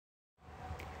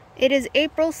It is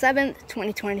April 7th,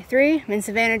 2023. I'm in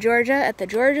Savannah, Georgia at the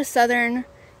Georgia Southern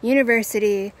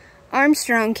University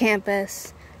Armstrong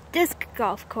campus disc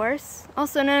golf course,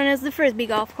 also known as the Frisbee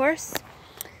golf course.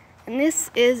 And this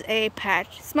is a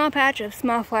small patch of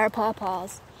small flower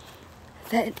pawpaws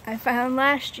that I found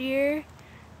last year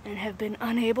and have been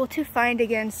unable to find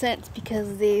again since,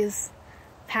 because these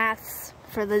paths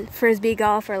for the Frisbee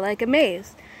golf are like a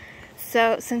maze.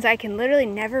 So since I can literally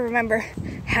never remember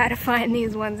how to find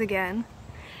these ones again,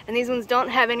 and these ones don't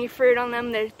have any fruit on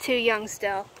them, they're too young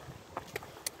still.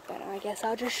 But I guess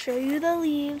I'll just show you the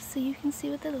leaves so you can see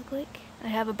what they look like. I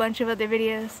have a bunch of other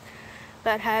videos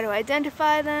about how to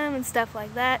identify them and stuff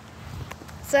like that.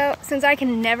 So since I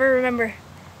can never remember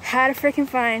how to freaking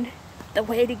find the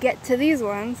way to get to these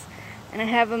ones, and I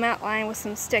have them outlined with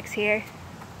some sticks here,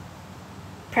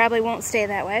 probably won't stay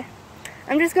that way,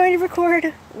 I'm just going to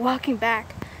record walking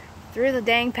back through the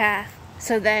dang path,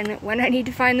 so then when I need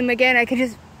to find them again, I can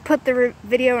just put the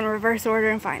video in reverse order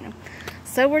and find them.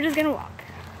 So we're just gonna walk.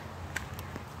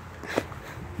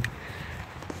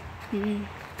 You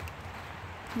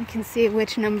can see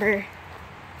which number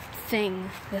thing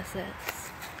this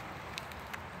is.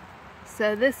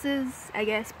 So this is, I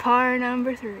guess, par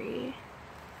number 3.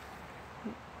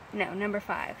 No, number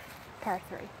 5. Par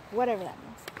 3. Whatever that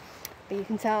means. But you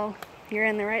can tell you're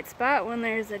in the right spot when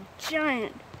there's a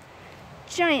giant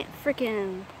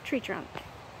freaking tree trunk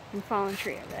and fallen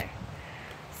tree over there.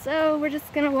 So we're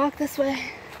just gonna walk this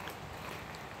way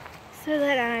so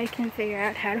that I can figure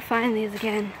out how to find these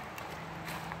again.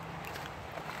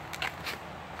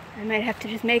 I might have to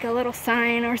just make a little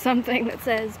sign or something that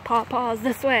says pawpaws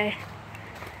this way.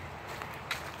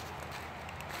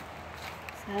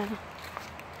 So,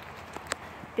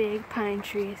 big pine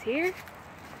trees here.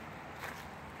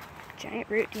 Giant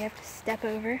root you have to step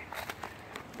over.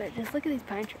 But just look at these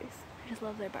pine trees. I just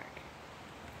love their bark.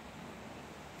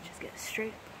 Just get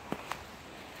straight up.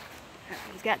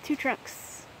 He's got 2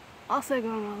 trunks. Also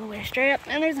going all the way straight up.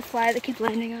 And there's a fly that keeps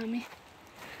landing on me.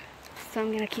 So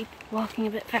I'm gonna keep walking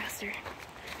a bit faster.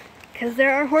 Because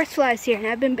there are horseflies here and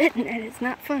I've been bitten and it's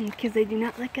not fun because they do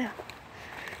not let go.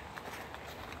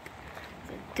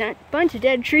 There's a bunch of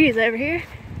dead trees over here.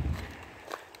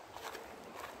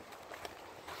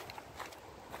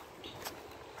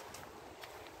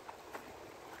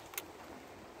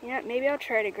 You know what, maybe I'll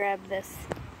try to grab this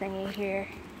thingy here.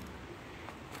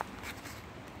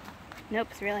 Nope,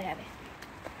 it's really heavy.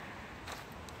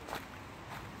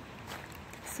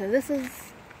 So this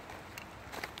is...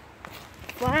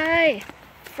 Fly!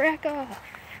 Frack off!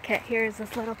 Okay, here's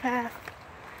this little path.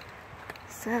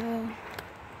 So...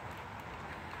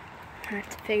 I have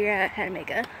to figure out how to make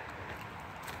a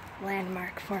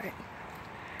landmark for it.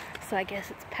 So I guess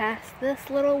it's past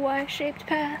this little Y-shaped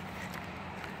path.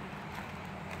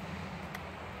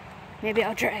 Maybe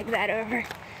I'll drag that over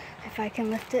if I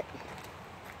can lift it.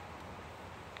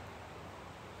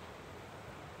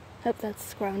 Hope that's a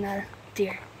squirrel, not a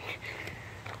deer.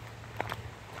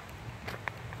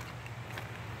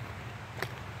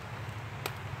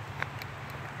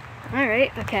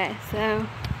 Alright, okay, so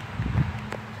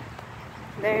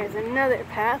there's another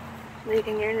path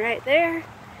leading in right there.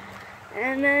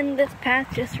 And then this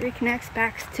path just reconnects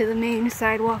back to the main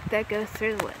sidewalk that goes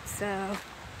through the woods, so...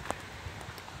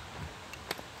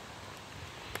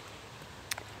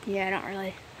 yeah, I don't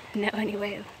really know any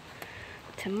way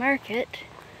to mark it.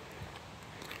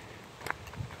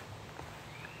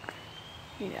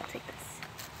 Maybe I'll take this.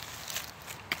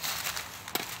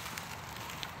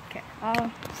 Okay,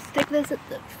 I'll stick this at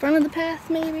the front of the path,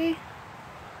 maybe.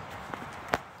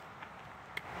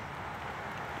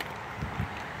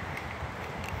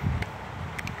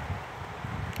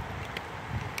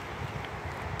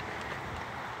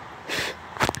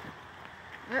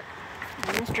 I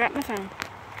almost dropped my phone.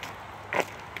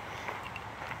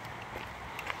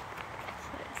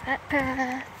 That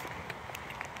path.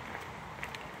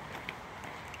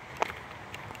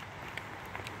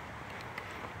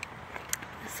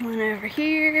 This one over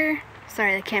here.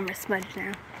 Sorry, the camera's smudged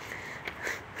now.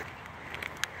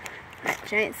 That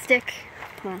giant stick.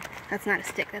 Well, that's not a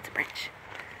stick, that's a branch.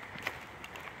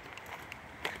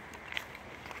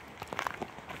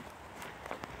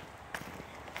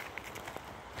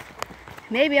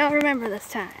 Maybe I'll remember this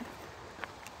time.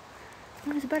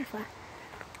 Oh, there's a butterfly.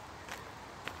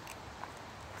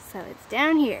 So it's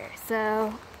down here,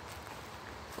 so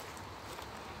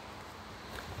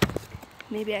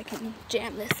maybe I can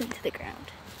jam this into the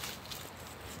ground.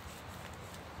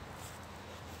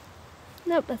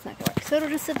 Nope, that's not gonna work, so it'll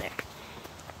just sit there.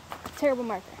 Terrible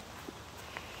marker.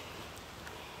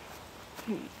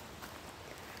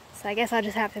 So I guess I'll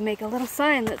just have to make a little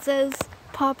sign that says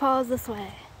pawpaws this way.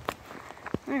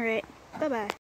 Alright, bye-bye.